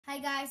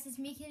guys, it's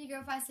me, Kitty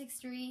Girl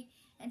 563,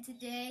 and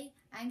today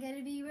I'm going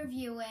to be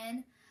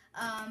reviewing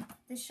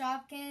the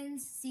Shopkins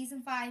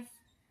Season 5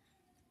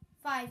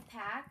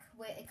 5-pack.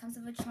 It comes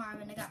with a charm,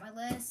 and I got my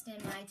list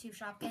and my two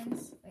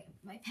Shopkins. Wait,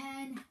 my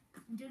pen.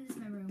 I'm doing this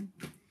in my room.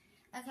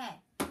 Okay,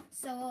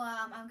 so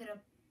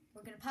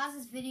we're gonna pause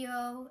this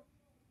video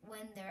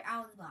when they're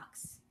out of the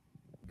box.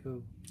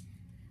 Go.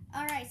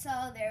 Alright, so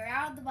they're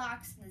out of the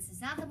box, and this is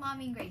not the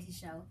Mommy and Gracie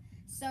show.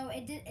 So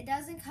it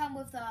doesn't come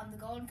with the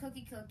golden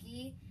cookie.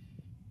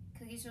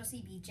 Cookies supposed to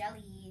be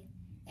jelly,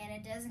 and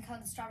it doesn't come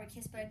with the strawberry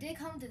kiss, but it did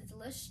come with the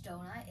delicious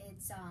donut.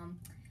 It's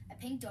a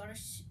pink donut.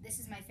 This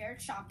is my favorite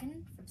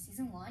Shopkin from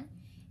season 1,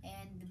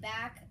 and the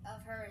back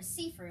of her is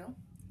see-through,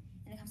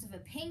 and it comes with a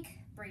pink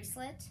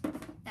bracelet.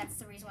 That's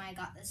the reason why I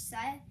got this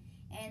set.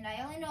 And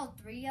I only know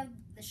 3 of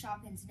the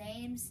Shopkins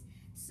names,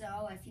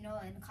 so if you know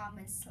in the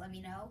comments, let me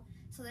know.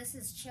 So this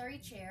is Cherry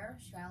Chair.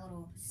 She got a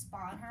little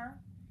spot on her.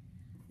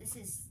 This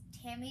is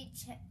Tammy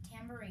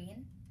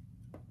Tambourine.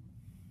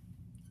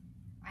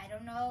 I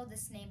don't know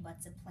this name, but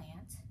it's a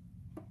plant.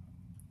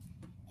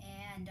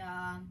 And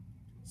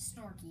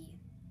Snorky,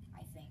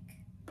 I think.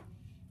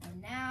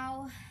 And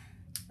now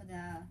for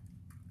the...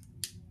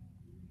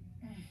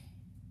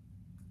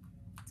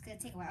 It's gonna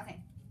take a while. Okay.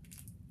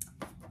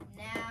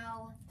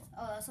 Now, it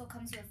also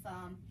comes with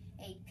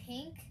a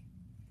pink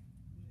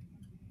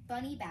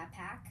bunny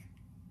backpack.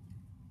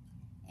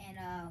 And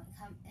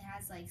it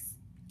has like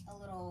a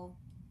little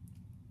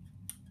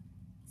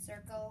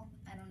circle,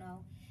 I don't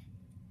know,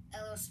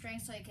 a little string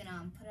so you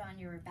can put it on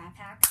your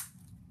backpack,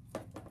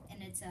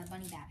 and it's a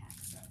bunny backpack.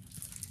 So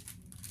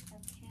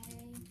okay,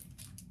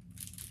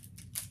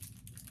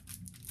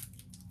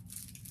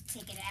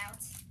 take it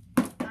out.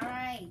 All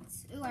right.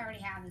 Ooh, I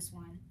already have this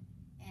one,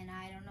 and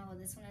I don't know what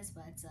this one is,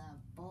 but it's a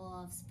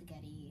bowl of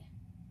spaghetti.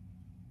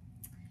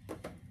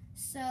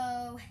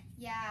 So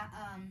yeah,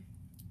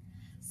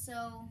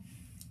 so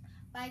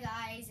bye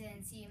guys,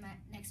 and see you in my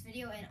next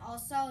video. And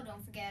also,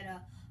 don't forget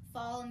to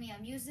follow me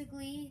on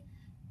Musical.ly,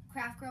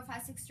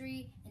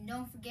 CraftGirl563, and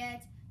don't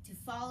forget to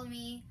follow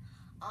me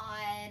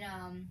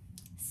on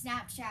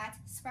Snapchat,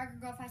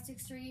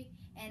 SparkleGirl563,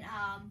 and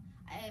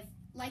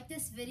like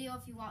this video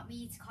if you want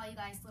me to call you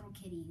guys little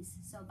kitties.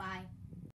 So bye.